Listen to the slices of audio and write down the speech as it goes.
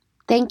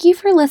Thank you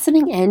for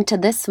listening in to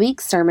this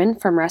week's sermon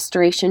from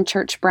Restoration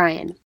Church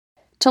Bryan.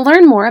 To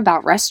learn more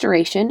about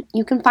Restoration,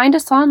 you can find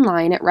us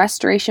online at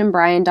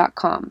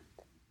restorationbryan.com.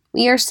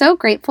 We are so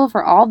grateful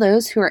for all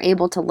those who are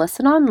able to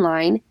listen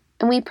online,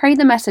 and we pray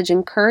the message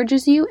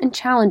encourages you and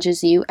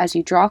challenges you as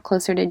you draw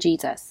closer to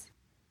Jesus.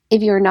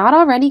 If you are not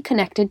already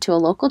connected to a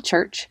local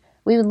church,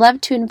 we would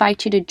love to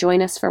invite you to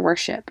join us for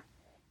worship.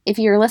 If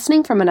you are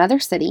listening from another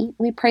city,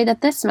 we pray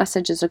that this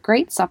message is a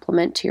great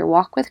supplement to your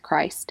walk with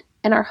Christ,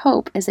 and our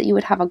hope is that you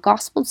would have a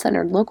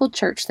gospel-centered local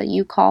church that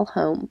you call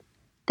home.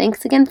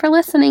 Thanks again for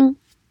listening.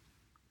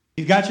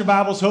 You've got your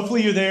Bibles.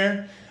 Hopefully you're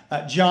there.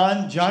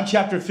 John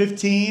chapter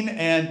 15.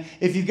 And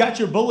if you've got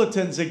your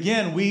bulletins,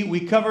 again,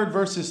 we covered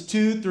verses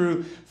 2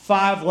 through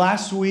 5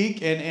 last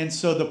week. And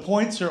so the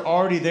points are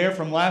already there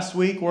from last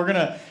week. We're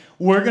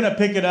gonna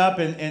pick it up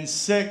in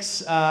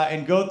 6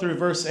 and go through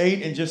verse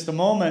 8 in just a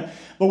moment.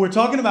 But we're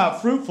talking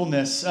about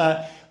fruitfulness.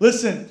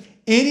 Listen,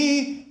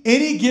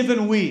 any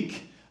given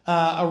week,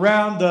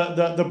 around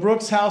the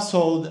Brooks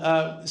household,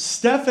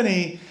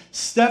 Stephanie,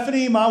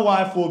 my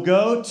wife, will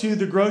go to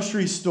the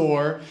grocery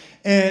store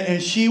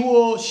and she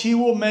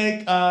will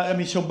make.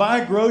 She'll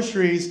buy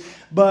groceries,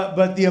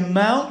 but the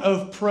amount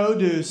of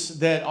produce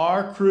that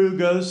our crew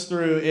goes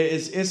through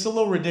it's a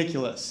little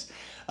ridiculous.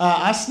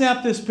 I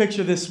snapped this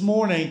picture this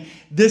morning.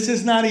 This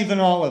is not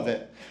even all of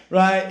it,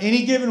 right?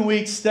 Any given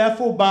week, Steph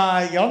will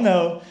buy. Y'all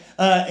know.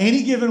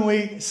 Any given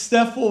week,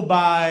 Steph will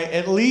buy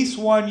at least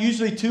one,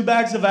 usually 2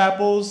 bags of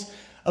apples,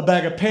 a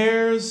bag of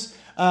pears,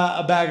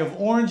 a bag of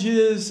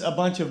oranges, a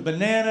bunch of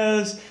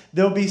bananas.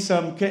 There'll be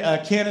some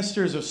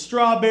canisters of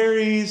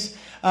strawberries.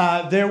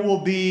 There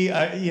will be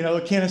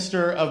a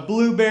canister of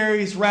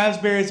blueberries,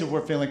 raspberries if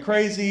we're feeling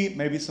crazy,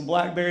 maybe some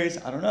blackberries,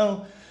 I don't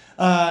know.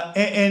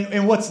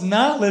 And what's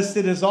not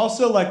listed is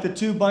also like the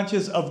 2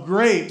 bunches of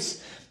grapes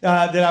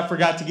that I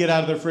forgot to get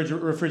out of the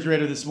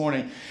refrigerator this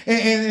morning,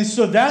 and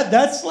so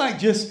that's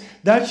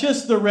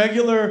just the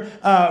regular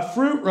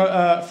fruit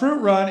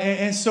run,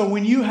 and so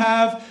when you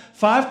have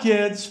 5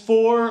 kids,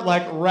 4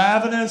 like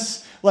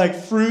ravenous like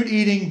fruit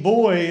eating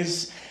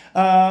boys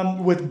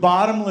with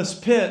bottomless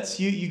pits,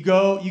 you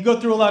go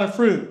through a lot of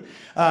fruit.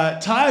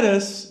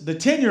 Titus, the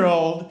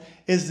 10-year-old,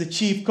 is the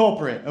chief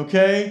culprit.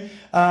 Okay,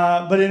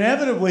 but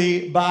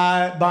inevitably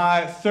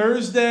by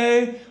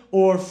Thursday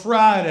or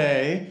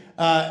Friday.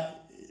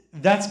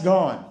 That's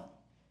gone.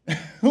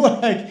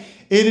 Like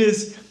it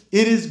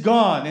is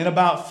gone in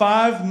about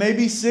 5,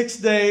 maybe 6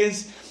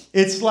 days.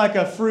 It's like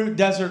a fruit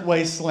desert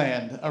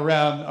wasteland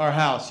around our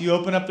house. You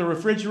open up the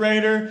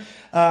refrigerator,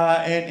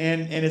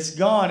 and it's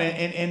gone.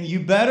 And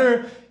you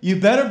better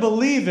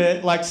believe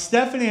it. Like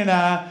Stephanie and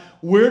I,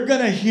 we're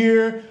gonna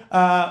hear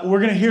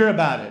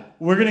about it.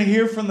 We're gonna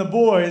hear from the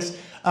boys.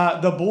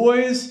 The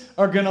boys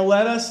are gonna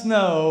let us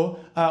know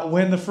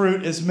when the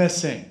fruit is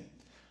missing.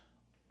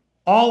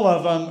 All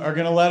of them are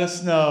going to let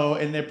us know,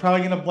 and they're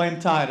probably going to blame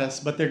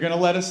Titus, but they're going to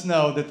let us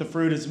know that the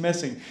fruit is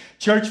missing.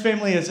 Church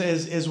family,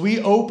 as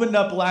we opened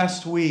up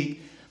last week,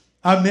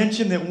 I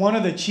mentioned that one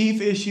of the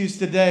chief issues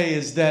today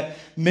is that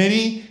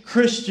many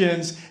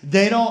Christians,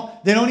 they don't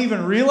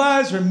even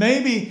realize, or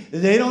maybe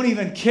they don't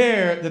even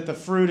care that the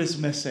fruit is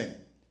missing.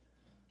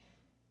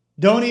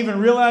 Don't even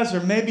realize, or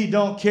maybe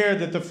don't care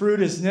that the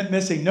fruit is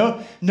missing.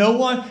 No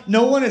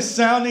one is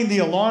sounding the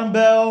alarm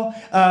bell.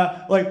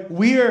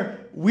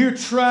 We're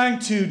trying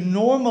to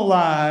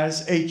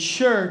normalize a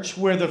church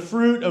where the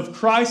fruit of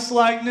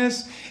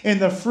Christ-likeness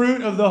and the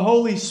fruit of the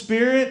Holy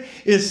Spirit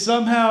is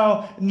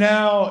somehow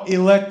now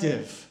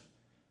elective.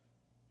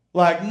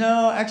 Like,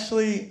 no,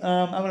 actually,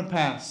 I'm going to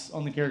pass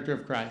on the character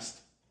of Christ.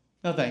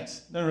 No thanks.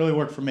 Doesn't really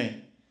work for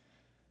me.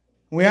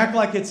 We act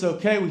like it's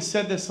okay. We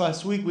said this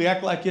last week. We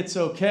act like it's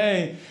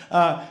okay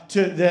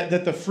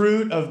that the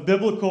fruit of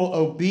biblical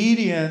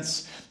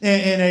obedience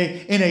in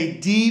a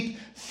deep,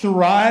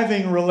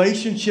 thriving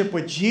relationship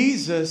with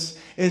Jesus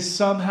is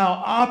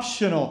somehow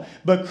optional.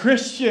 But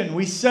Christian,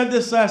 we said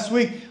this last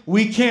week,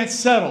 we can't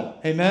settle.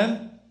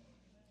 Amen?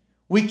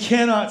 We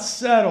cannot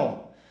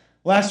settle.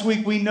 Last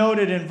week we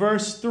noted in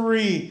verse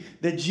 3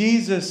 that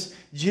Jesus,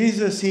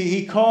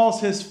 he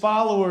calls his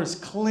followers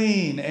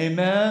clean.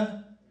 Amen?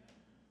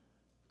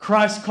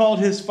 Christ called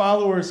his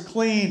followers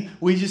clean.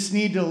 We just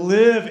need to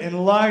live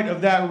in light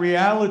of that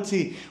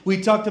reality.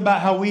 We talked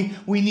about how we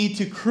need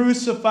to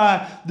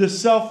crucify the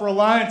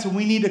self-reliance, and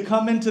we need to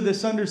come into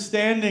this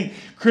understanding,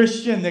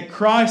 Christian, that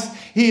Christ,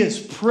 he is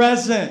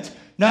present,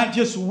 not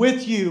just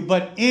with you,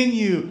 but in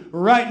you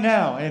right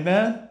now.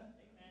 Amen?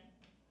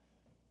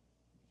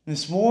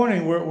 This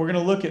morning, we're going to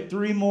look at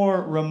 3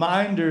 more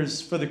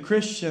reminders for the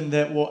Christian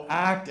that will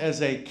act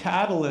as a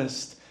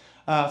catalyst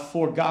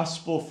for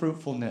gospel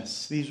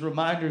fruitfulness. These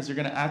reminders are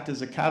going to act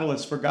as a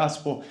catalyst for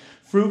gospel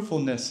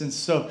fruitfulness. And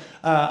so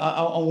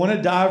I want to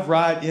dive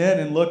right in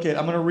and look at,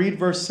 I'm going to read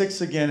verse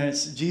 6 again. And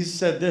Jesus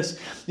said this: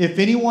 if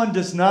anyone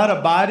does not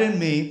abide in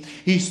me,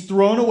 he's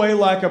thrown away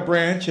like a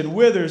branch and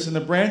withers, and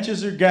the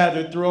branches are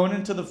gathered, thrown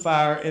into the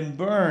fire, and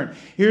burned.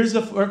 Here's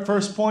the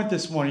first point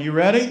this morning. You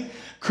ready?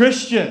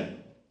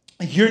 Christian,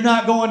 you're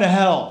not going to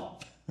hell.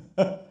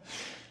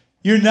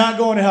 You're not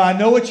going to hell. I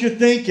know what you're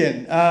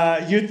thinking.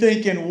 You're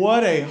thinking,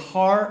 what a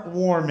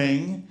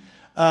heartwarming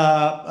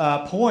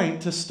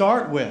point to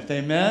start with.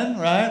 Amen.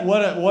 Right?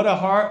 What a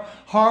heart.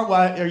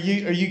 Are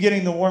you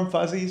getting the warm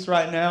fuzzies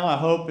right now? I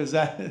hope it's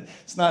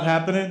not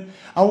happening.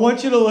 I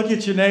want you to look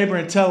at your neighbor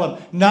and tell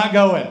him, not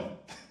going.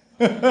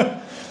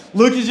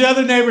 Look at your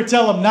other neighbor,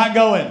 tell him, not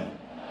going.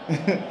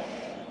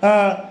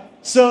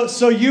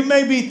 So you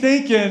may be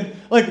thinking,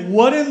 like,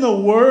 what in the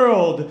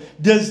world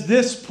does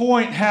this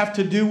point have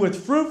to do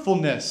with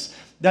fruitfulness?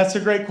 That's a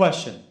great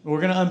question. We're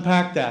going to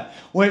unpack that.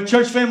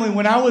 Church family,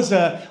 when I was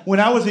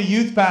a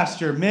youth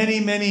pastor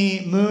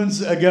many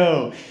moons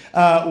ago,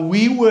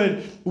 we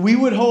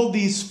would hold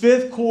these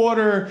fifth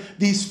quarter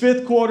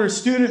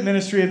student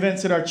ministry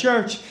events at our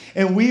church,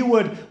 and we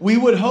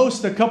would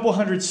host a couple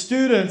hundred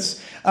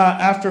students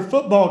after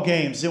football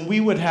games, and we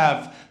would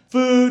have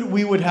food,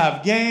 we would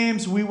have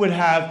games, we would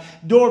have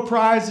door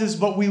prizes,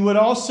 but we would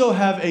also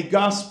have a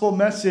gospel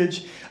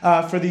message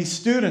for these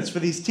students, for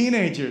these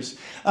teenagers.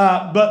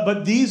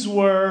 But these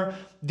were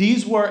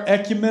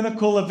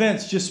ecumenical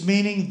events, just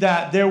meaning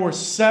that there were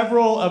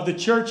several of the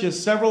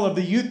churches, several of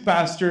the youth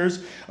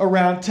pastors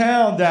around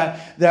town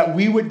that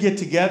we would get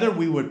together,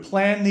 we would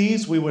plan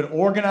these, we would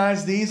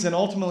organize these, and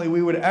ultimately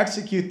we would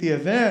execute the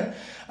event.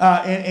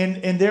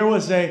 And there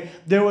was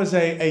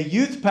a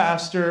youth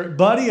pastor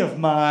buddy of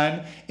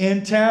mine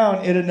in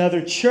town at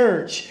another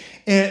church,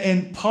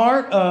 and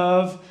part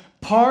of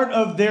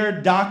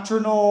their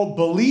doctrinal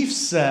belief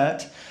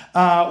set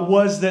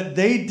was that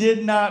they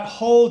did not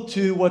hold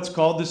to what's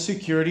called the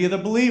security of the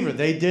believer.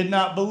 They did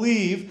not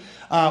believe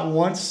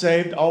once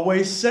saved,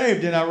 always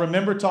saved. And I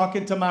remember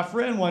talking to my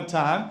friend one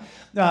time,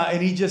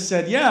 and he just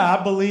said, yeah,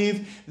 I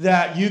believe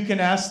that you can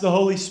ask the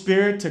Holy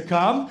Spirit to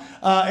come,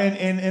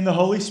 and the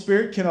Holy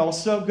Spirit can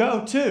also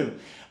go too.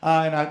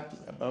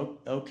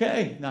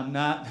 Okay, I'm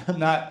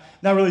not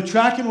really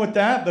tracking with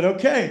that, but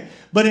okay.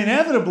 But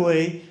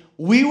inevitably,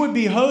 we would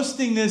be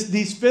hosting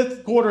these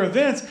fifth quarter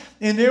events,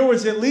 and there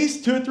was at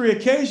least 2 or 3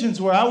 occasions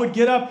where I would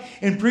get up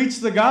and preach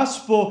the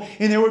gospel,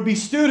 and there would be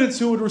students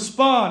who would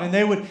respond, and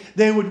they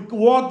would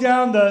walk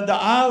down the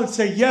aisle and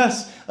say,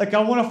 yes, like,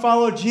 I want to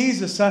follow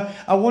Jesus.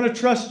 I want to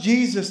trust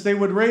Jesus. They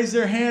would raise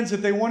their hands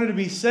if they wanted to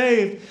be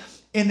saved,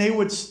 and they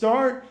would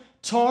start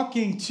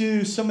talking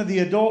to some of the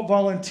adult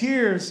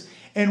volunteers,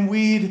 and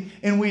we'd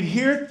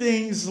hear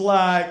things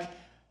like,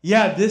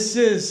 yeah, this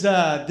is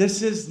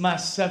my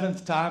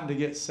 7th time to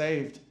get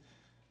saved.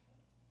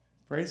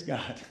 Praise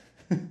God.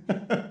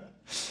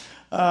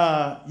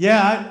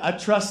 I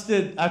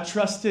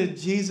trusted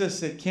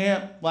Jesus at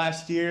camp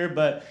last year,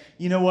 but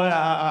you know what?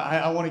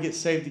 I want to get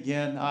saved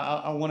again.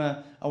 I want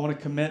to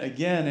commit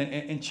again.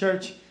 And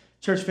church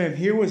fam,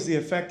 here was the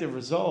effective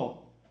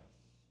result.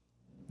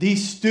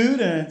 These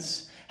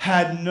students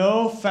had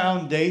no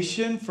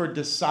foundation for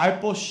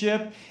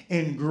discipleship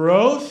and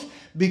growth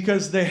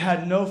because they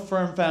had no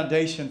firm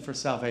foundation for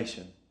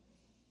salvation.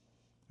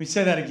 Let me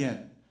say that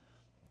again.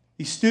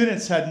 These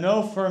students had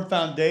no firm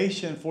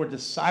foundation for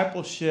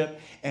discipleship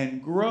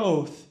and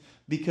growth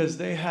because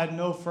they had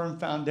no firm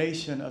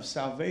foundation of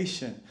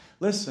salvation.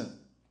 Listen,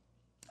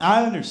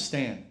 I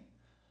understand.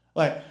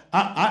 Like,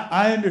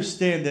 I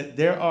understand that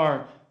there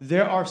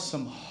are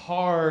some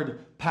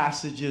hard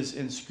passages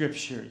in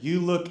Scripture.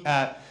 You look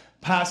at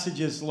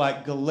passages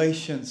like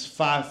Galatians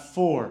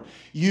 5:4.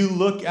 You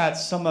look at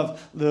some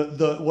of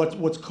the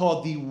what's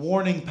called the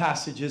warning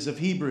passages of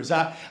Hebrews.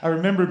 I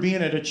remember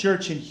being at a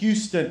church in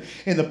Houston,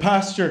 and the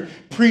pastor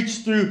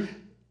preached through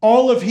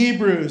all of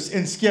Hebrews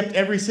and skipped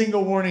every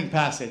single warning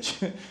passage.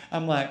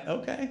 I'm like,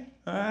 okay,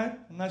 all right.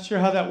 I'm not sure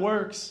how that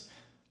works.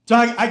 So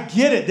I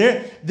get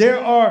it. There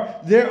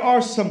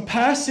are some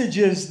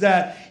passages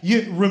that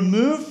you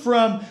remove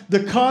from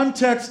the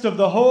context of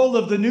the whole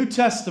of the New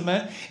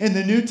Testament and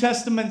the New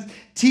Testament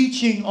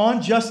teaching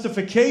on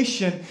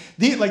justification.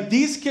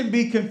 These can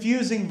be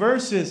confusing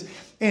verses.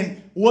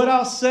 And what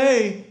I'll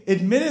say,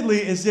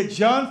 admittedly, is that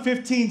John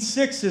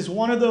 15:6 is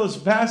one of those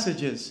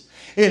passages.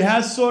 It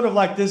has sort of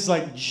like this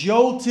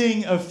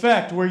jolting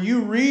effect where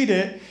you read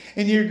it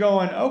and you're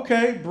going,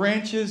 okay,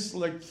 branches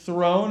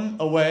thrown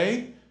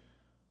away.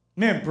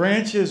 Man,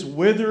 branches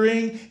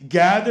withering,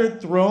 gathered,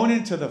 thrown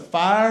into the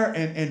fire,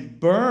 and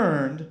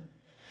burned.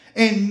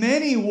 And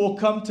many will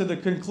come to the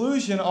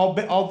conclusion,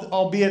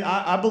 albeit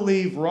I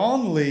believe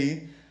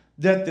wrongly,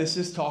 that this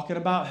is talking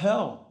about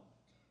hell.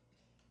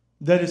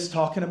 That it's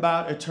talking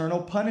about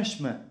eternal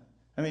punishment.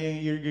 I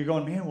mean, you're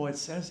going, man, well, it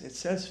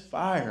says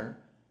fire.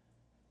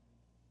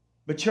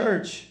 But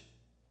church,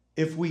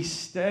 if we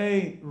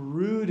stay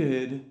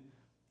rooted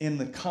in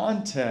the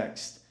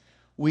context,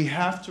 we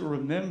have to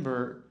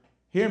remember,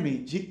 hear me,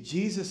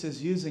 Jesus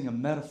is using a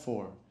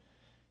metaphor.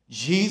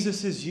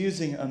 Jesus is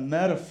using a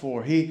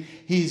metaphor.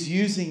 He's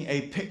using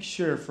a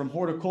picture from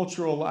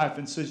horticultural life.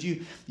 And so as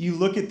you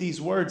look at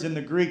these words in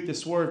the Greek,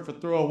 this word for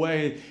throw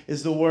away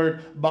is the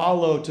word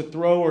balo, to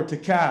throw or to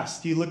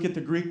cast. You look at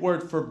the Greek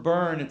word for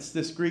burn, it's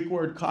this Greek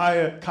word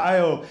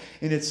kaio,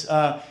 and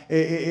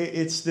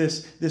it's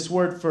this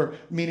word for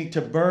meaning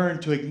to burn,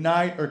 to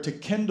ignite, or to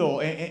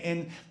kindle.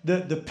 And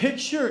the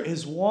picture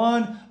is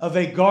one of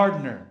a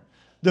gardener.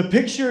 The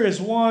picture is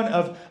one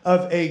of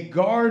a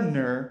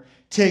gardener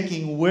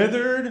taking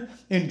withered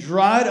and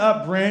dried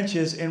up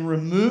branches and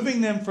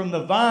removing them from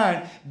the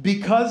vine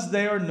because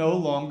they are no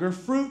longer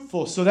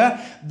fruitful. So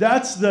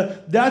that's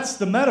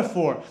the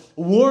metaphor.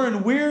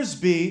 Warren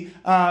Wiersbe,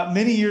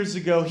 many years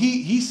ago,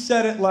 he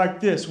said it like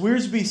this.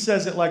 Wiersbe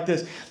says it like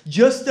this: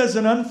 just as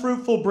an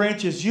unfruitful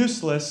branch is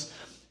useless,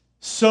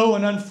 so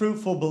an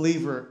unfruitful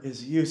believer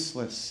is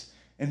useless.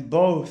 And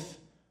both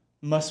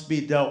must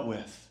be dealt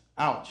with.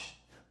 Ouch.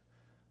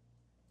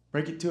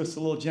 Break it to us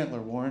a little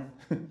gentler, Warren.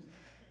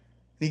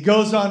 He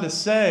goes on to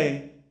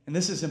say, and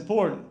this is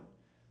important,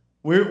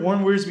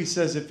 Warren Wiersbe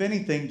says, if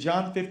anything,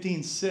 John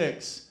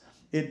 15:6,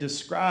 it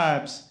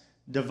describes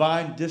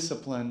divine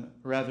discipline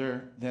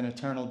rather than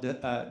eternal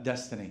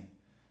destiny.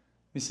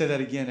 Let me say that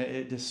again.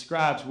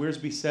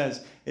 Wiersbe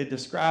says, it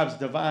describes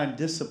divine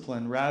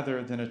discipline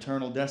rather than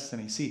eternal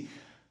destiny. See,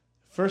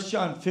 1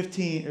 John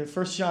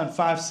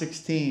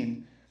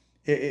 5:16,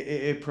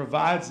 it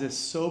provides this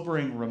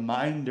sobering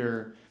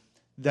reminder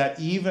that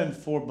even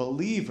for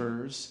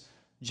believers,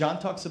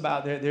 John talks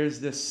about there's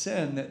this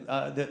sin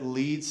that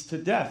leads to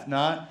death,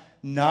 not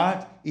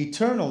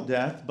eternal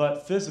death,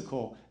 but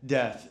physical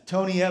death.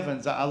 Tony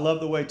Evans, I love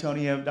the way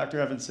Dr.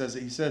 Evans says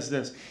it. He says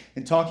this,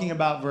 in talking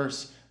about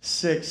verse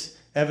 6,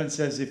 Evans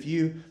says, if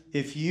you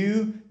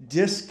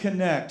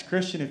disconnect,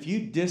 Christian, if you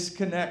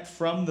disconnect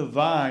from the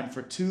vine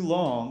for too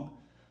long,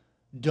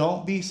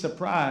 don't be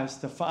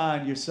surprised to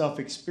find yourself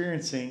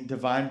experiencing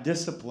divine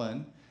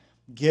discipline,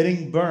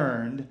 getting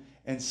burned,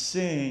 and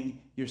seeing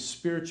your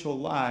spiritual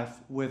life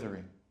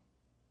withering.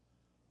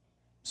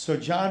 So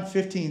John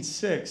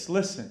 15:6,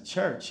 listen,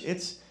 church,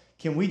 it's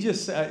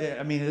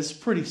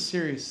pretty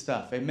serious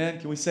stuff. Amen?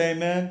 Can we say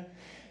amen?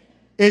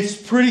 It's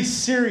pretty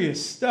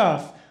serious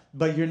stuff,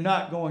 but you're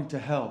not going to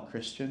hell,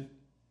 Christian.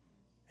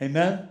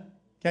 Amen?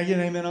 Can I get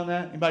an amen on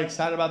that? Anybody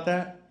excited about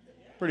that?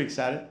 Pretty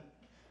excited.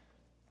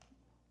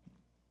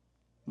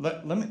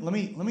 Let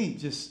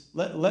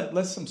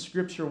some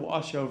scripture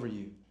wash over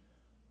you.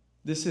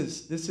 This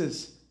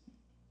is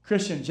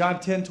Christian, John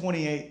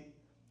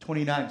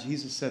 10:28-29,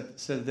 Jesus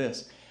said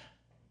this.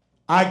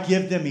 I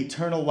give them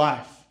eternal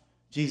life,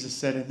 Jesus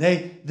said, and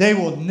they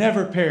will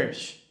never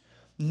perish.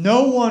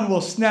 No one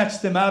will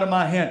snatch them out of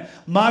my hand.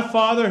 My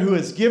Father who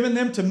has given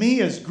them to me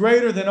is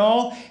greater than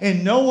all,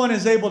 and no one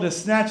is able to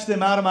snatch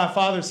them out of my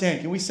Father's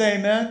hand. Can we say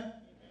amen?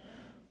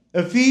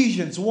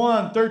 Ephesians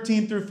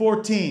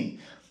 1:13-14.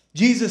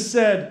 Jesus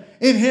said,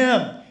 in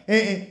him,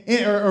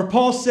 or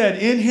Paul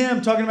said, in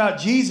him, talking about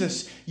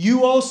Jesus,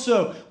 you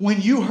also, when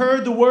you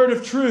heard the word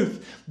of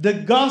truth, the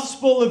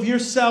gospel of your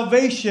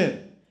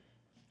salvation,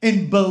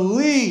 and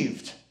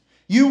believed,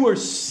 you were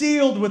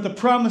sealed with the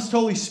promised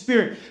Holy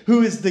Spirit,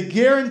 who is the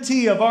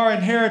guarantee of our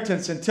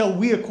inheritance until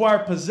we acquire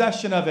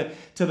possession of it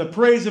to the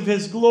praise of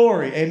his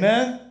glory.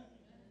 Amen?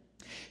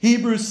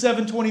 Hebrews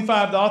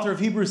 7:25, the author of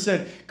Hebrews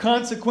said,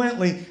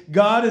 consequently,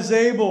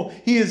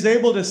 he is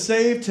able to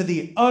save to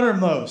the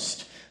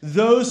uttermost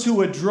those who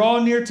would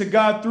draw near to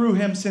God through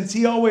him, since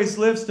he always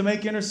lives to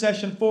make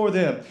intercession for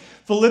them.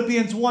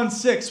 Philippians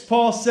 1:6,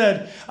 Paul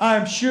said, I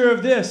am sure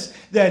of this,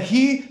 that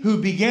he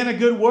who began a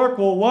good work,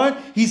 well, what?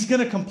 He's going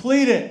to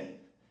complete it.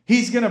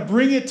 He's going to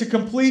bring it to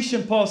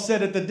completion, Paul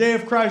said, at the day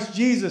of Christ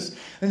Jesus.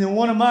 And then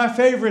one of my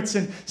favorites,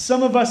 and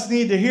some of us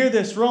need to hear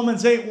this,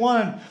 Romans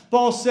 8:1,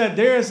 Paul said,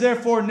 there is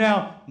therefore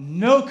now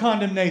no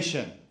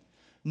condemnation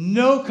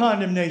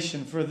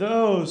for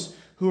those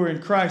who are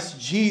in Christ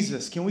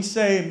Jesus. Can we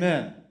say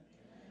amen?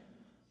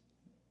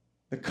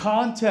 The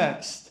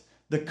context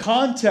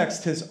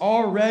has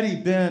already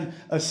been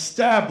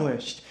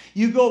established.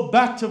 You go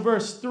back to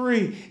verse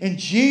 3, and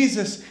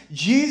Jesus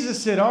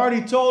had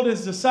already told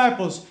his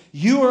disciples,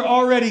 you are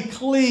already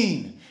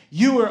clean.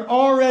 You are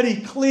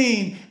already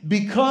clean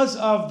because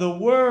of the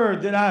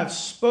word that I have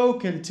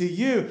spoken to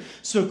you.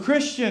 So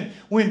Christian,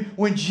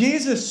 when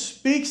Jesus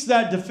speaks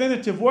that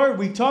definitive word,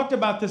 we talked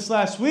about this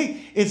last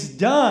week, it's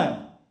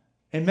done.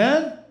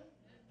 Amen?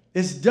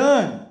 It's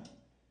done.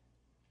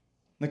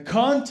 The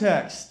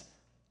context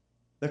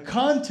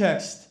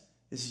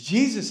is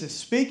Jesus is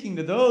speaking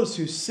to those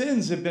whose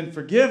sins have been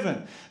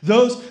forgiven.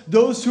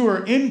 Those who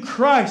are in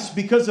Christ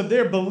because of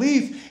their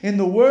belief in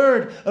the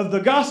word of the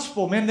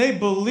gospel. Man, they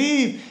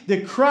believe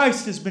that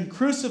Christ has been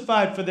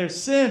crucified for their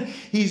sin.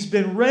 He's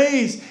been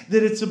raised,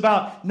 that it's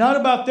not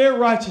about their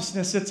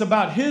righteousness. It's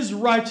about his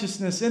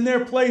righteousness in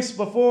their place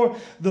before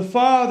the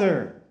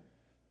Father.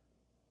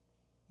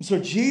 So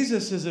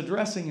Jesus is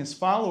addressing his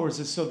followers.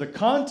 And so the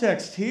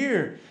context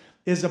here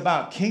is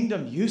about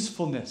kingdom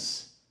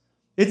usefulness.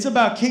 It's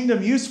about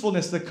kingdom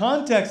usefulness. The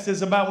context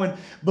is about when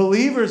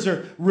believers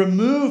are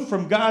removed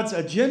from God's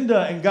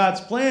agenda and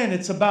God's plan.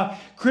 It's about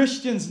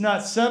Christians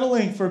not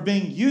settling for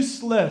being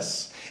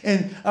useless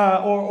and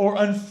or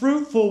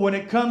unfruitful when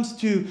it comes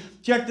to,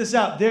 check this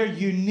out, their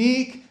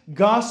unique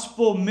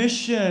gospel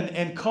mission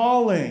and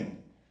calling.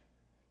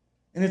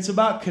 And it's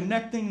about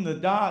connecting the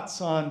dots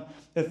on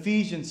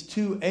Ephesians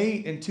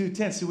 2:8 and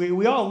 2:10. See,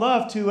 we all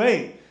love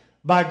 2:8.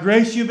 By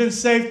grace you've been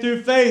saved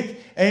through faith.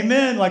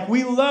 Amen. Like,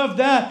 we love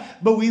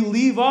that. But we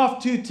leave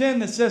off 2:10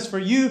 that says, for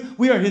you,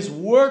 we are his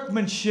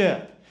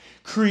workmanship,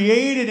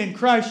 created in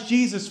Christ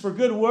Jesus for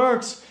good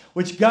works,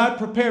 which God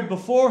prepared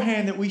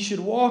beforehand that we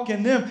should walk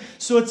in them.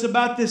 So it's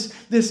about this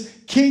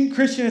King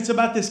Christian, it's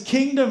about this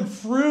kingdom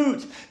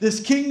fruit, this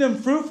kingdom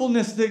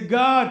fruitfulness that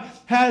God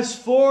has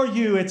for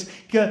you. It's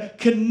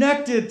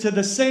connected to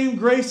the same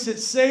grace that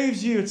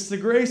saves you. It's the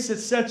grace that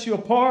sets you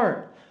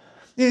apart.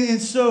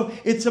 And so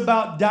it's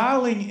about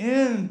dialing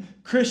in,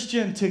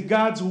 Christian, to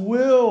God's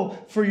will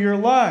for your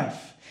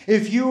life.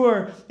 If you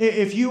are,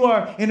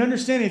 and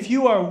understand, if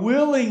you are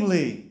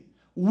willingly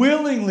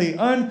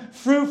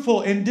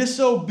unfruitful and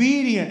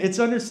disobedient, it's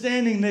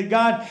understanding that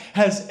God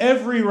has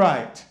every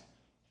right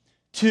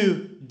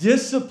to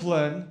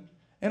discipline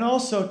and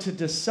also to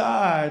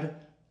decide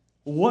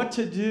what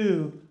to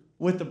do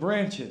with the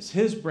branches,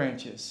 his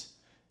branches,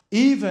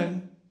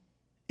 even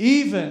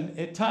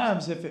at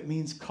times if it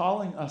means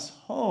calling us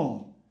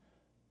home.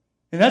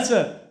 And that's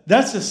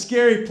a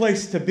scary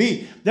place to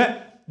be.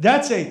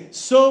 That's a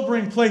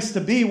sobering place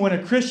to be when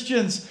a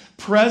Christian's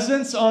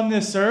presence on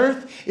this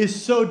earth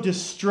is so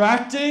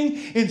distracting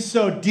and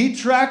so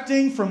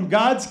detracting from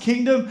God's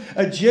kingdom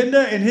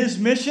agenda and his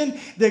mission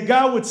that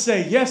God would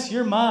say, yes,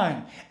 you're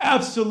mine.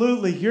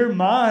 Absolutely, you're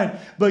mine.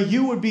 But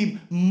you would be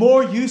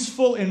more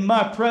useful in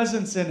my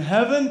presence in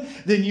heaven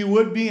than you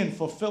would be in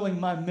fulfilling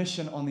my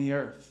mission on the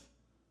earth.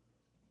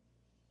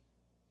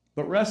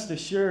 But rest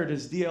assured,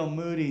 as D.L.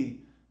 Moody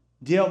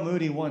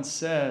once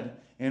said,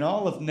 in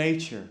all of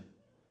nature,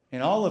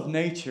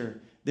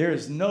 there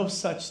is no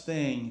such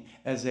thing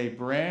as a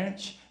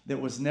branch that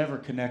was never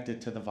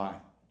connected to the vine.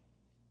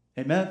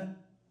 Amen?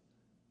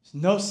 There's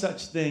no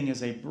such thing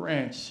as a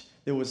branch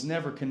that was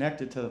never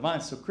connected to the vine.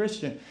 So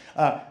Christian,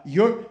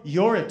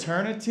 your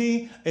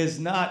eternity is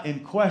not in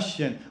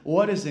question.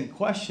 What is in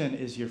question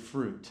is your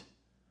fruit.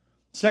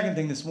 Second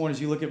thing this morning, as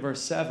you look at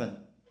verse 7,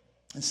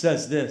 it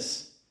says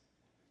this.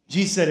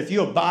 Jesus said, if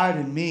you abide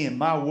in me and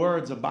my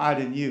words abide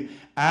in you,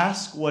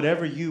 ask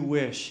whatever you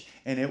wish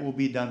and it will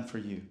be done for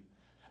you.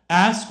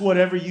 Ask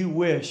whatever you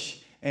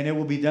wish and it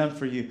will be done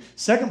for you.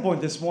 Second point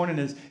this morning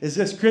is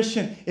this,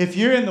 Christian, if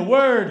you're in the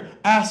Word,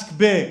 ask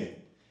big.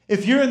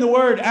 If you're in the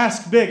Word,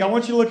 ask big. I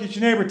want you to look at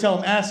your neighbor, tell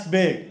him, ask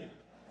big.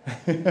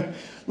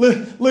 look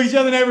at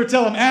your other neighbor,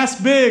 tell him,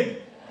 ask big.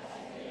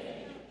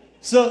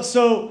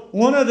 So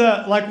one of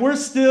the, like, we're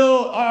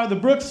still, the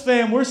Brooks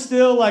fam, we're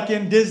still like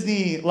in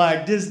Disney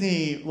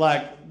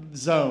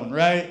zone,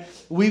 right?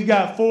 We've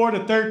got 4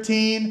 to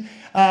 13.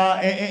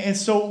 And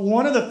so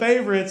one of the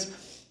favorites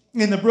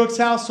in the Brooks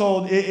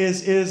household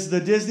is the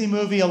Disney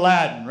movie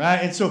Aladdin, right?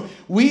 And so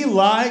we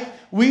like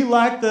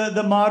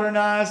the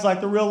modernized,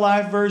 like the real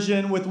life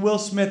version with Will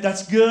Smith.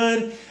 That's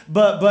good.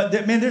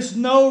 But man, there's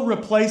no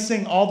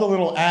replacing all the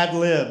little ad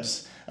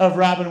libs of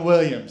Robin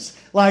Williams.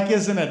 Like,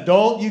 as an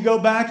adult, you go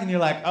back and you're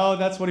like, oh,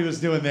 that's what he was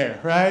doing there,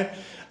 right?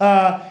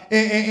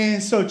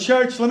 And so,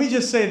 church, let me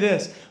just say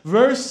this.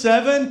 Verse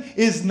 7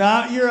 is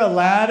not your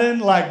Aladdin,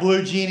 like,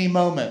 blue genie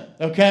moment,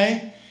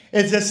 okay?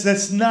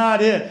 That's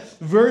not it.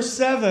 Verse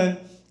 7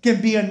 can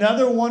be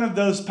another one of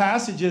those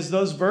passages,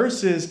 those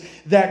verses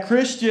that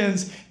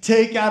Christians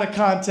take out of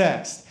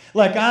context.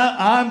 Like,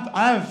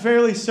 I'm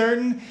fairly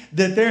certain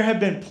that there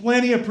have been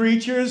plenty of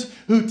preachers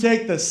who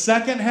take the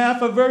second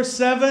half of verse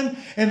 7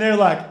 and they're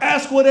like,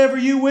 ask whatever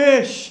you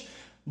wish.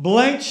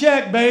 Blank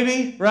check,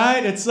 baby,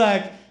 right? It's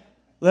like,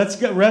 let's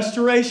get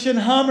Restoration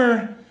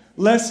Hummer.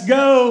 Let's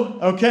go,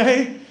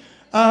 okay?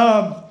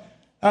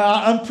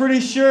 I'm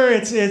pretty sure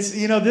it's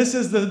this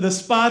is the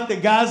spot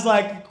that guys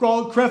like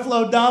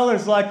Creflo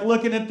Dollars like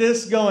looking at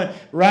this going,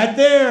 right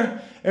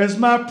there's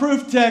my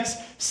proof text,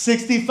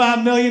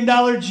 $65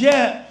 million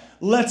jet.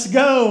 Let's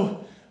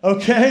go,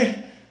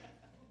 okay?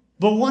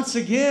 But once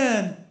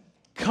again,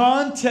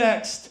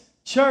 context,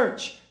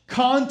 church,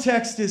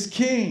 context is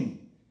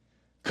king.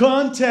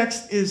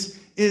 Context is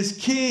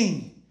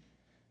king.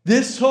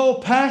 This whole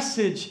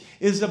passage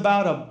is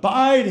about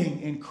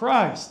abiding in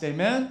Christ,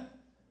 amen?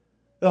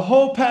 The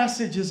whole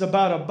passage is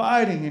about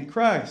abiding in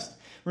Christ.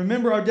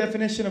 Remember our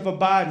definition of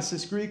abide. It's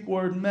this Greek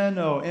word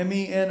meno,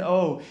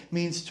 M-E-N-O,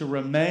 means to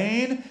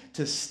remain,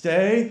 to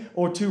stay,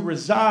 or to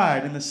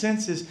reside. And the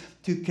sense is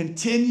to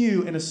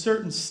continue in a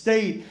certain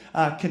state,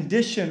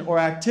 condition, or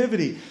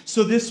activity.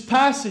 So this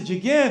passage,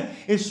 again,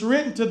 is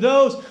written to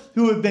those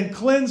who have been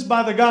cleansed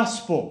by the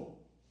gospel.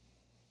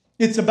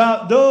 It's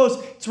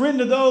written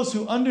to those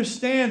who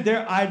understand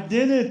their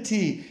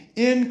identity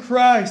in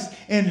Christ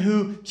and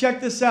who, check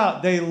this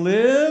out, they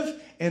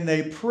live and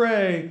they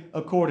pray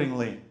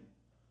accordingly.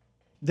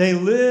 They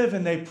live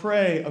and they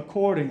pray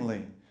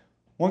accordingly.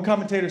 One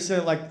commentator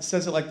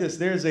says it like this: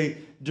 there is a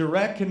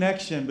direct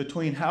connection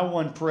between how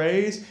one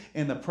prays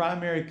and the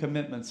primary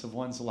commitments of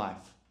one's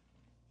life.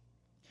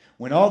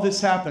 When all this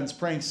happens,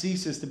 praying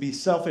ceases to be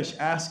selfish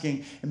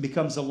asking and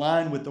becomes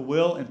aligned with the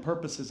will and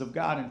purposes of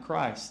God in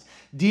Christ.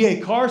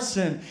 D.A.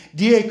 Carson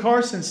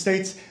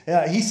states,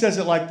 he says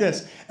it like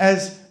this: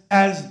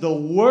 as the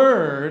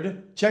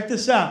Word, check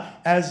this out,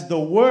 as the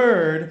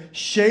Word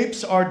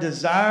shapes our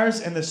desires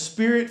and the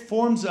Spirit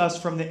forms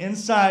us from the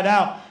inside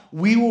out,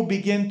 we will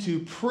begin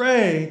to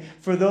pray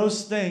for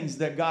those things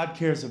that God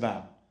cares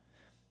about.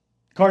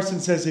 Carson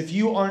says, if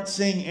you aren't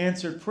seeing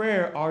answered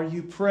prayer, are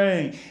you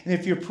praying? And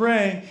if you're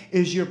praying,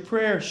 is your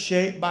prayer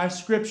shaped by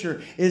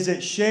Scripture? Is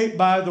it shaped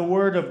by the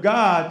Word of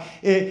God?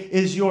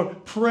 Is your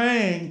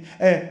praying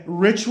a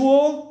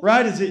ritual,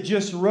 right? Is it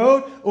just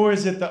rote? Or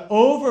is it the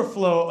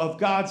overflow of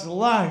God's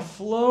life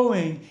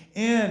flowing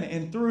in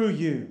and through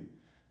you?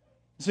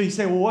 So you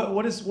say, well,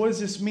 what does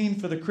this mean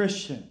for the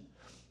Christian?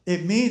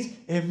 It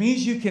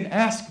means you can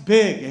ask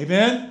big,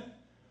 amen?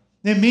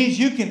 It means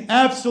you can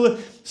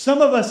absolutely.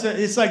 Some of us,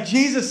 it's like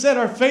Jesus said,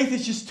 our faith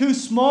is just too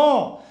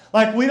small.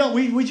 Like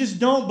we just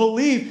don't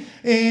believe,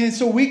 and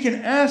so we can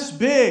ask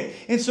big.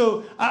 And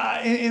so,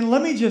 and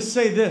let me just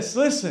say this: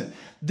 listen,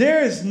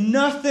 there is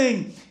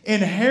nothing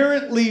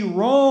inherently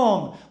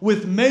wrong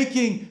with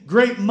making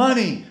great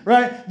money,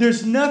 right?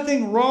 There's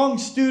nothing wrong,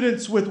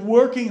 students, with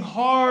working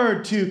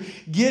hard to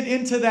get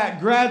into that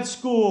grad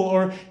school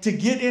or to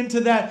get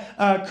into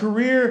that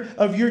career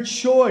of your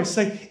choice.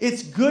 Like,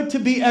 it's good to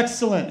be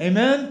excellent,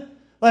 amen?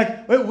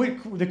 Like,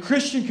 the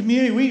Christian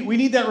community, we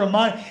need that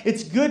reminder.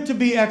 It's good to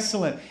be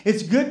excellent.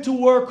 It's good to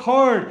work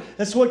hard.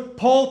 That's what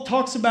Paul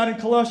talks about in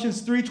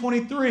Colossians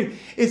 3:23.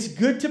 It's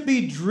good to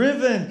be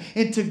driven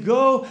and to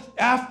go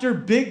after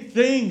big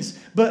things.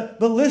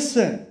 But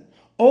listen,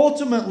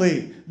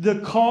 ultimately, the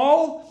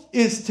call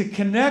is to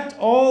connect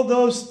all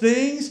those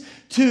things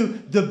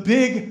to the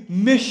big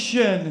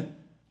mission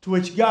to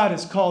which God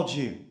has called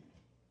you.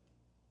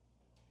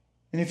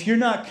 And if you're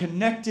not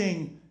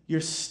connecting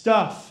your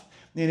stuff,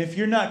 and if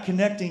you're not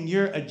connecting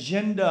your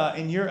agenda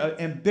and your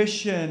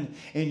ambition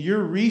and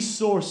your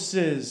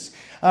resources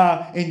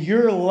and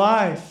your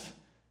life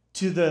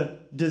to the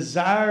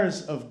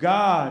desires of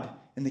God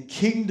and the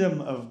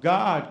kingdom of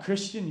God,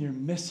 Christian, you're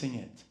missing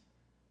it.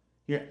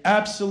 You're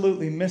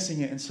absolutely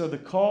missing it. And so the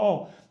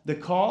call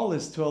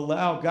is to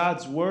allow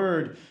God's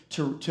word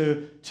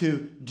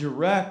to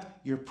direct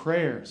your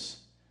prayers,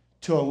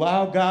 to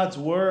allow God's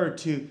word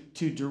to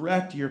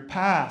direct your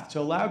path, to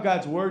allow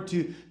God's word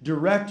to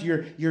direct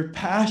your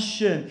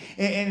passion.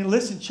 And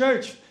listen,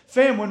 church,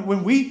 fam,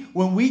 when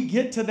we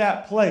get to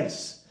that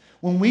place,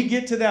 in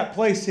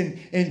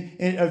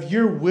of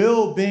your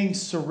will being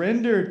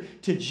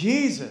surrendered to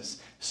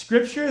Jesus,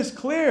 Scripture is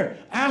clear.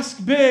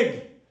 Ask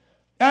big.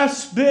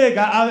 Ask big.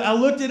 I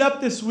looked it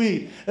up this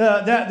week.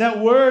 That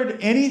word,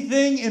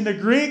 anything, in the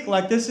Greek,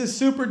 like, this is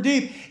super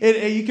deep.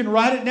 You can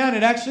write it down.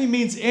 It actually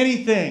means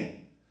anything.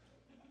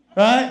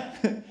 Right?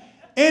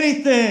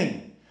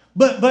 Anything.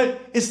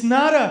 But it's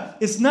not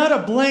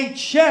a blank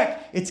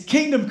check. It's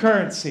kingdom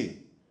currency.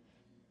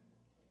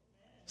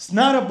 It's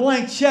not a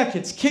blank check.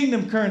 It's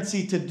kingdom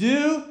currency to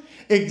do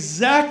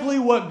exactly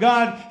what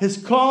God has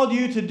called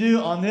you to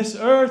do on this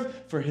earth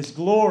for His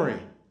glory.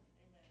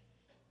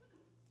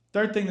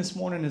 Third thing this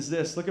morning is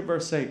this. Look at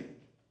verse 8.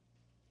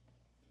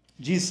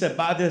 Jesus said,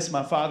 "By this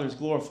my Father is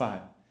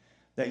glorified,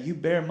 that you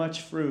bear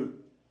much fruit,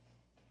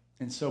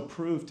 and so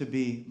prove to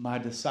be my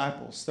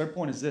disciples." Third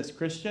point is this: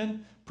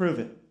 Christian, prove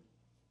it.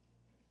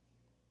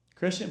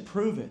 Christian,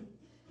 prove it.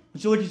 Why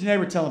don't you look at your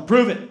neighbor, tell him,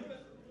 prove it.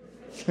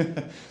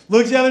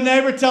 Look at the other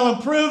neighbor, tell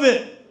him, prove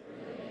it.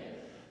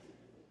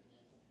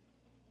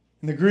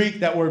 In the Greek,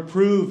 that word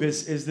prove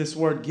is this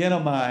word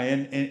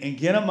genomai. And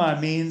genomai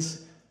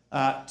means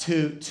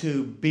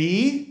to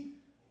be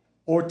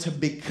or to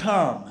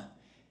become.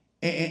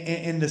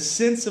 And the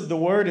sense of the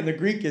word in the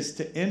Greek is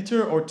to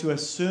enter or to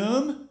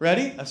assume,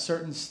 ready, a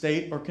certain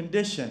state or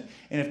condition.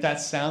 And if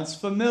that sounds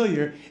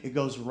familiar, it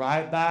goes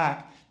right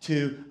back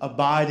to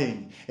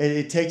abiding.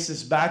 It takes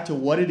us back to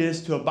what it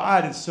is to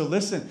abide. And so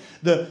listen,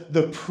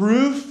 the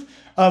proof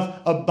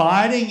of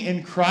abiding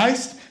in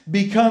Christ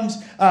becomes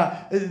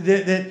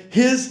that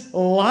His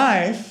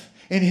life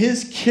and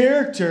His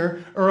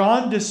character are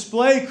on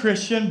display,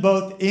 Christian,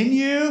 both in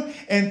you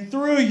and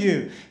through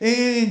you.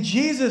 And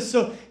Jesus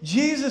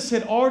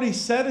had already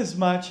said as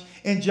much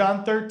in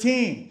John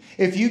 13.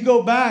 If you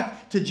go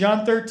back to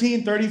John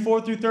 13,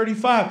 34 through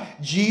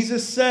 35,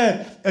 Jesus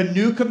said, "A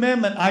new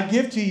commandment I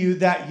give to you,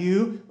 that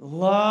you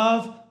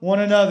love one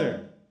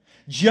another.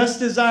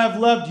 Just as I have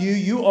loved you,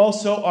 you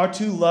also are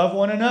to love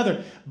one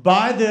another.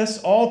 By this,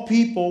 all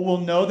people will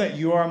know that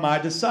you are my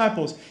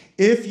disciples,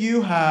 if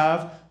you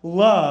have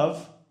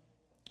love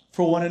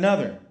for one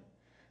another."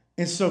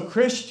 And so,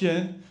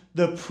 Christian,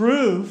 the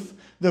proof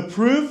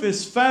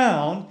is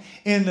found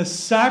in the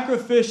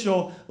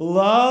sacrificial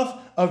love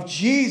of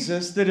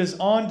Jesus that is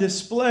on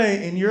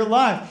display in your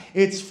life.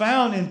 It's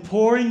found in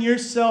pouring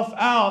yourself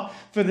out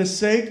for the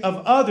sake of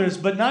others,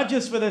 but not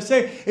just for their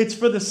sake. It's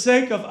for the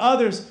sake of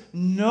others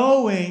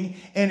knowing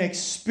and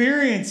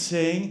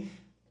experiencing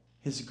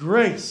His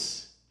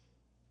grace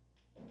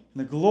and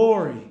the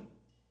glory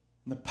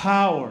and the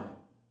power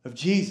of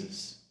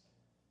Jesus.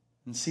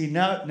 And see,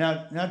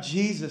 now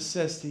Jesus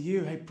says to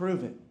you, hey,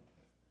 prove it.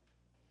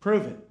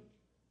 Prove it.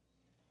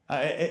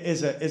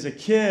 As a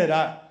kid,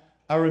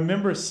 I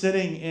remember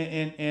sitting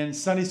in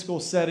Sunday school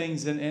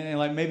settings and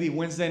like maybe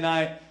Wednesday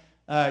night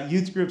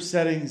youth group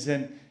settings,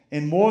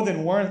 and more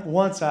than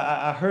once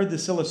I heard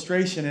this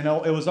illustration, and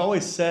it was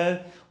always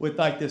said with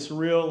like this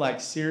real like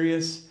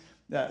serious,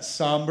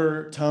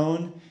 somber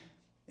tone,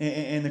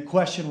 and the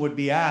question would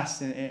be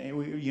asked,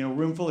 and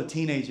room full of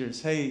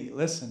teenagers, hey,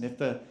 listen,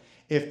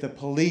 if the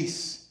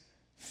police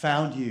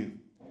found you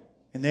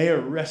and they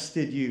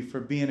arrested you for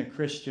being a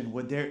Christian,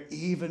 would there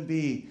even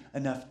be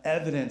enough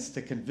evidence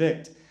to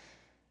convict?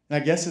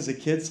 And I guess as a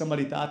kid,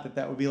 somebody thought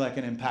that would be like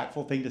an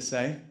impactful thing to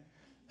say.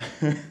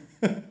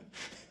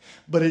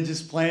 But it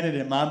just planted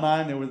in my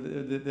mind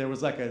there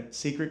was like a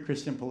secret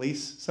Christian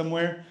police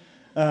somewhere,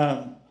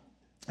 and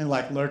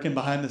like lurking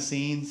behind the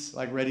scenes,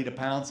 like ready to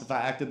pounce if I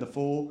acted the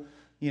fool,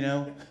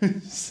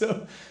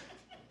 So,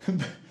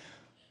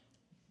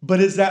 but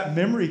as that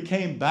memory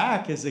came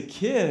back as a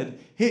kid,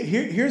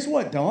 here's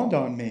what dawned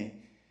on me.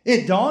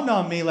 It dawned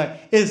on me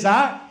like as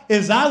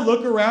I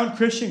look around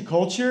Christian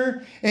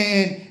culture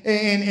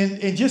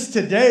and just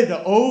today,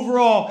 the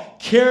overall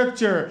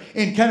character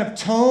and kind of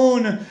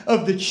tone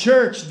of the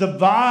church, the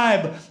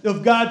vibe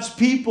of God's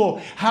people,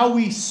 how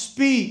we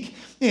speak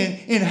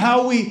and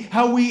how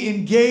we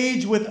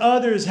engage with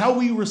others, how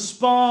we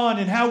respond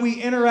and how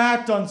we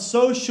interact on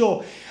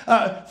social.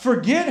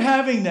 Forget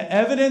having the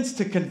evidence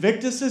to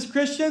convict us as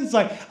Christians.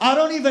 Like, I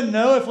don't even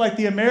know if like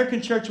the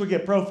American church would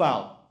get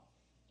profiled.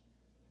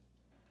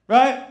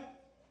 Right?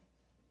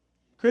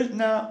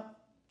 No,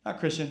 not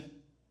Christian.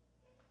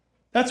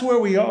 That's where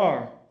we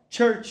are.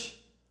 Church,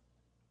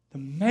 the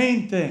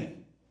main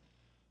thing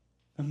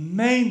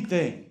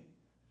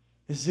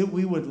is that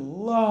we would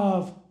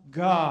love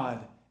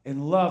God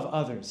and love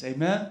others.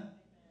 Amen?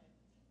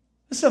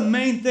 That's the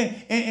main thing.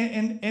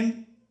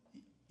 And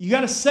you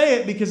got to say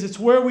it because it's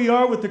where we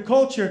are with the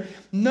culture.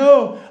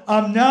 No,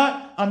 I'm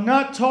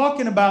not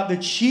talking about the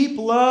cheap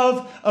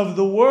love of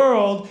the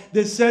world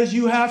that says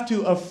you have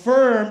to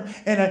affirm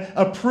and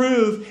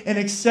approve and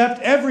accept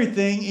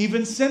everything,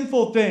 even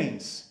sinful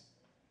things.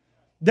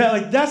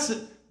 That's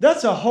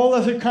a whole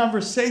other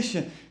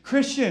conversation.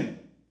 Christian,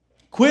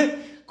 quit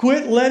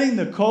letting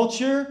the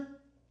culture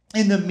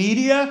and the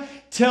media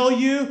tell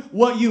you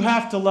what you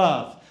have to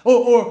love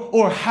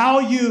or how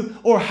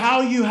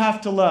you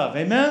have to love.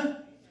 Amen?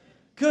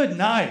 Good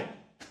night.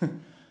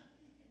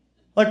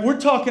 Like we're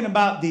talking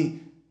about the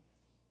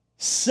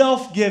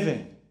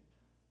self-giving,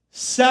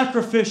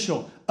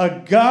 sacrificial,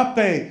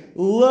 agape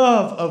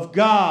love of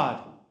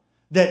God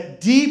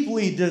that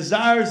deeply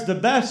desires the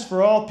best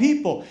for all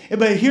people.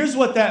 But here's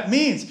what that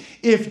means.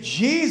 If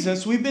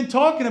Jesus, we've been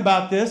talking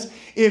about this,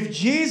 if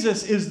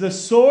Jesus is the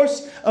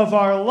source of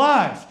our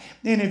life,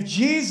 and if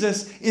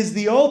Jesus is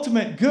the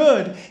ultimate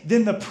good,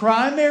 then the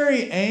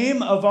primary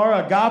aim of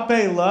our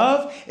agape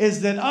love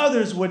is that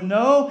others would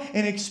know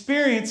and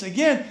experience,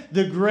 again,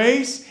 the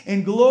grace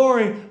and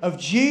glory of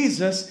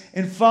Jesus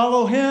and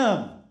follow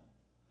Him.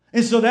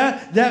 And so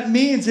that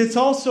means it's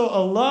also a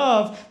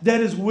love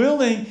that is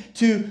willing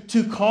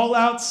to call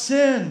out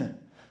sin.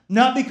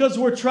 Not because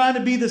we're trying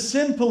to be the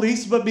sin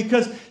police, but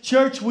because,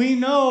 church, we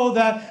know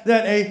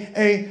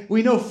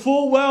we know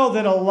full well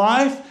that a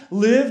life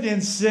lived in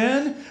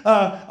sin,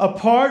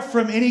 apart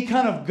from any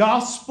kind of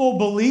gospel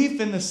belief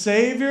in the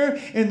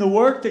Savior, in the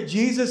work that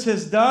Jesus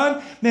has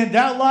done, man,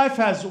 that life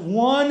has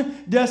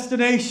one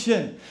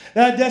destination.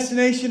 That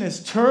destination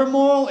is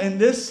turmoil in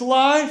this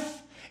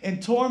life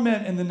and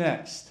torment in the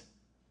next.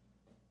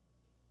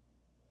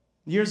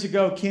 Years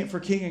ago, for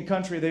King and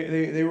Country,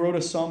 they wrote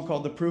a song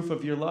called "The Proof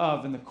of Your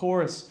Love," and the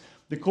chorus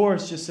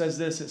just says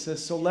this. It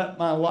says, "So let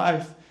my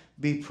life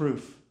be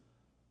proof.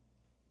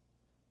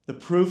 The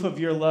proof of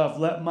your love.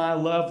 Let my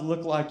love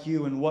look like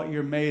you and what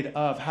you're made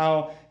of.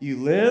 How you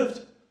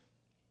lived,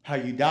 how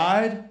you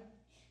died.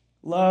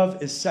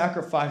 Love is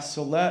sacrifice,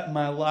 so let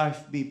my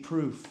life be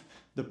proof.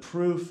 The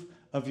proof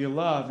of your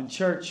love." And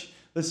church,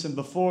 listen,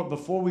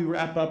 before we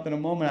wrap up in a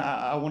moment,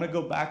 I want to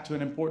go back to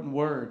an important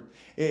word.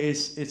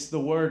 It's the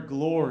word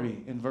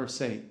glory in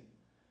verse 8.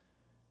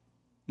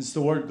 It's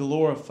the word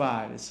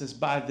glorified. It says,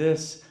 "By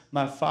this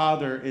my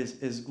Father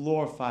is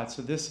glorified."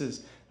 So this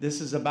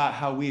is about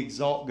how we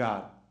exalt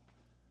God.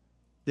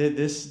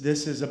 This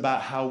is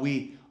about how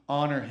we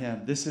honor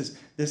Him. This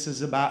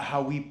is about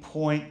how we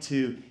point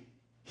to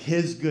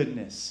His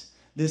goodness.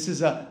 This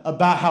is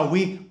about how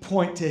we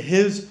point to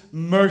His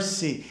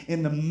mercy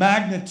in the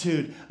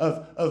magnitude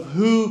of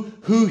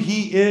who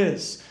He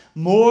is.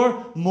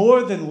 More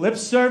than lip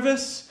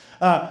service,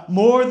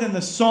 more than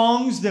the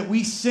songs that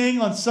we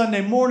sing on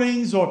Sunday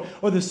mornings or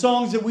the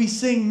songs that we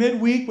sing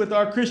midweek with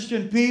our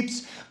Christian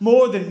peeps,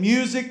 more than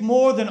music,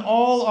 more than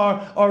all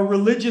our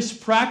religious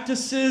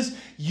practices.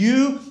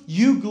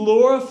 You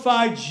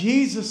glorify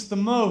Jesus the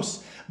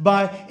most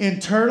by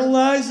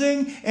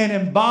internalizing and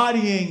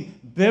embodying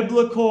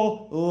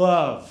biblical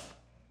love.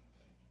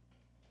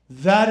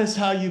 That is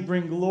how you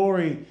bring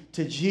glory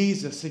to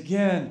Jesus.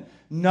 Again,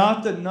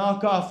 not the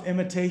knockoff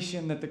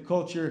imitation that the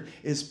culture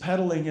is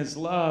peddling as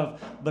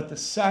love, but the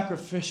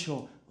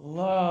sacrificial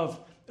love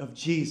of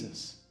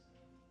Jesus.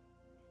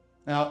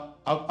 Now,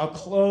 I'll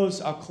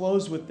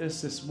close with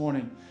this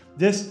morning.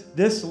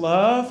 This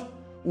love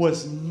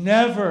was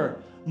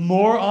never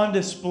more on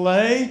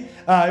display.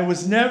 It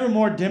was never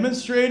more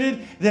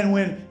demonstrated than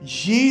when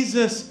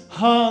Jesus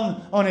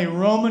hung on a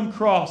Roman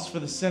cross for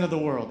the sin of the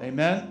world.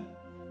 Amen?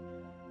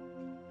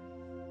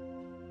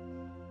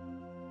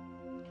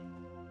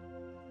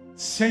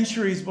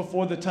 Centuries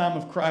before the time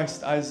of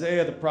Christ,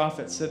 Isaiah the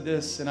prophet said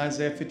this in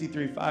Isaiah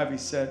 53:5. He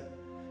said,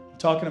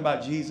 talking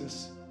about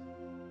Jesus,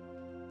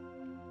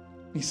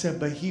 he said,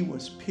 but he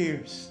was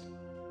pierced.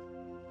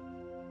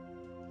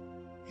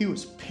 He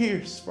was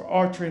pierced for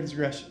our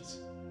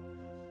transgressions.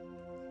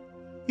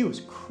 He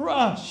was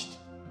crushed.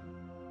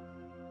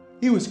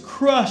 He was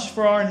crushed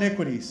for our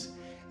iniquities.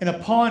 And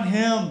upon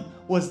him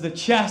was the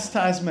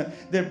chastisement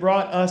that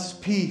brought us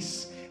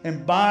peace.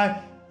 And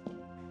by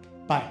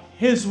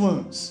his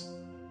wounds,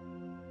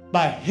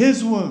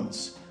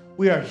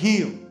 we are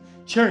healed.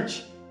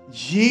 Church,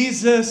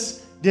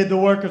 Jesus did the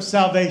work of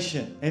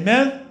salvation.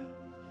 Amen?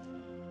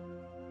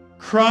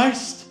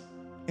 Christ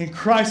and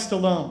Christ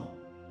alone.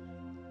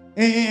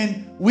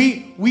 And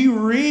we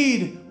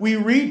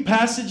read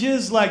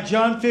passages like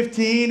John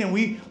 15, and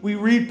we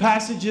read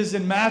passages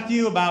in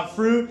Matthew about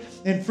fruit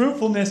and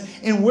fruitfulness,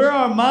 and where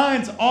our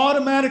minds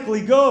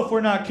automatically go if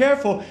we're not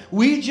careful,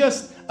 we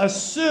just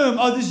assume,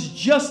 oh, this is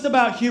just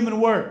about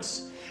human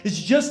works. It's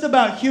just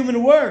about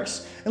human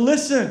works. And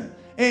listen,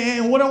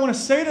 and what I want to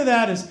say to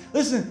that is,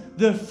 listen,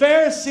 the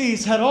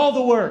Pharisees had all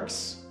the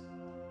works.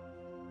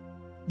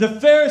 The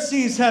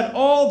Pharisees had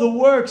all the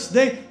works.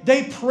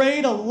 They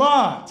prayed a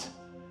lot.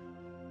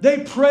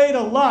 They prayed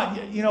a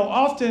lot. You know,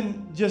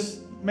 often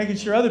just making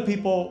sure other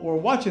people were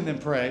watching them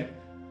pray.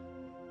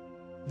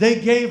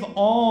 They gave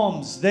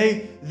alms.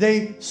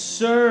 They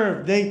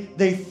served.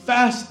 They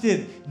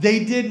fasted.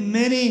 They did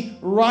many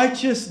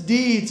righteous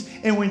deeds.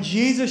 And when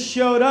Jesus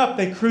showed up,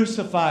 they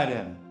crucified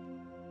him.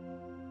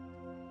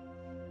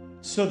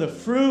 So the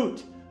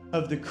fruit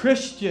of the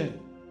Christian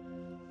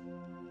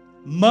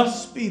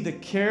must be the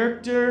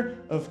character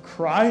of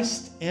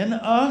Christ in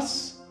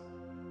us.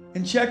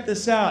 And check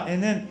this out.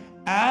 And then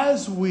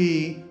as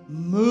we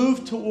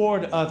move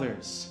toward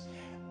others,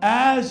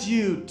 as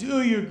you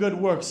do your good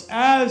works,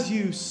 as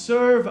you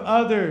serve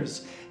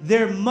others,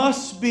 there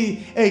must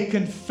be a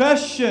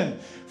confession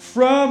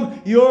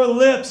from your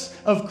lips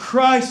of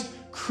Christ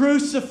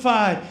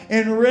crucified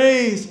and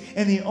raised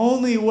in the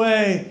only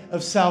way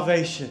of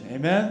salvation.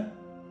 Amen?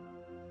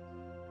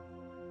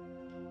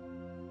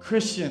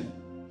 Christian,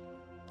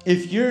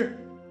 if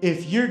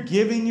you're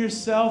giving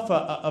yourself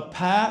a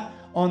pat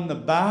on the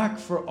back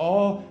for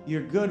all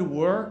your good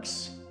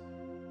works,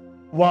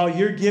 while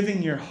you're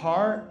giving your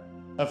heart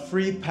a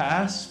free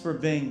pass for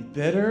being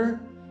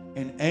bitter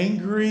and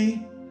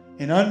angry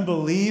and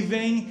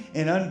unbelieving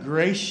and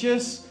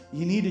ungracious,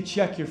 you need to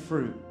check your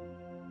fruit.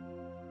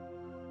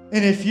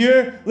 And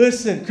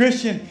listen,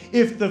 Christian,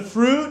 if the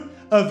fruit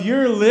of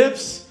your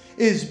lips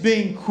is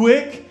being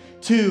quick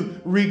to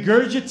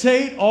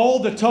regurgitate all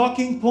the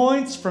talking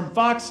points from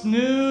Fox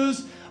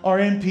News or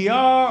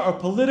NPR or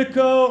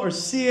Politico or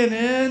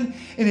CNN,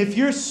 and if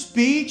your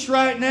speech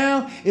right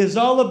now is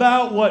all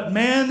about what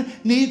man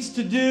needs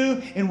to do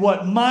and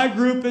what my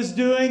group is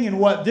doing and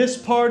what this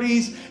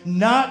party's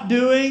not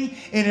doing,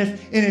 and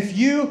if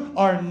you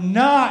are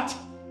not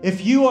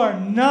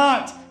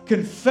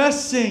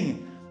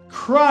confessing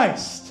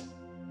Christ,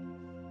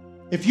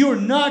 if you are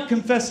not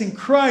confessing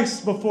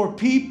Christ before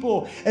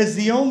people as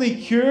the only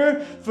cure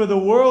for the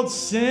world's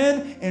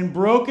sin and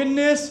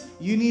brokenness,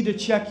 you need to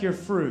check your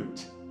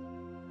fruit.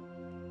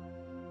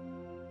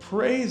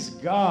 Praise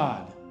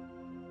God.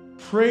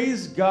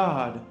 Praise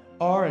God.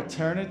 Our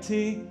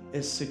eternity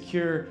is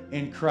secure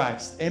in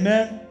Christ.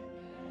 Amen?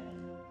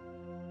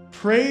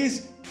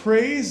 Praise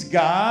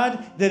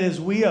God that as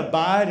we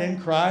abide in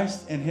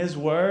Christ and His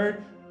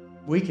Word,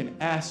 we can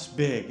ask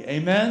big.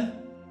 Amen?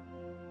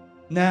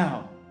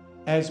 Now,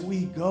 as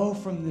we go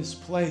from this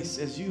place,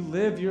 as you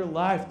live your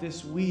life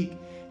this week,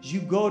 as you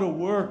go to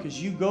work,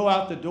 as you go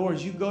out the door,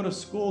 as you go to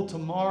school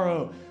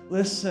tomorrow,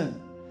 listen,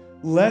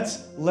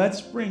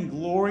 let's bring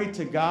glory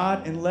to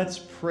God and let's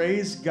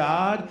praise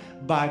God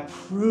by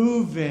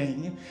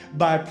proving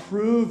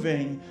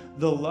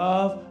the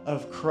love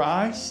of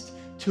Christ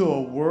to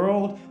a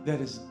world that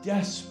is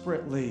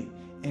desperately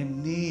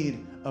in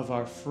need of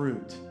our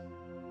fruit.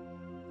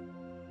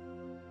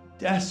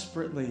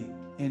 Desperately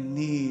in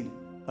need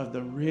of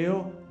the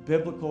real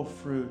biblical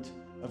fruit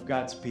of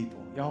God's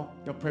people. Y'all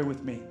pray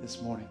with me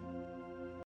this morning.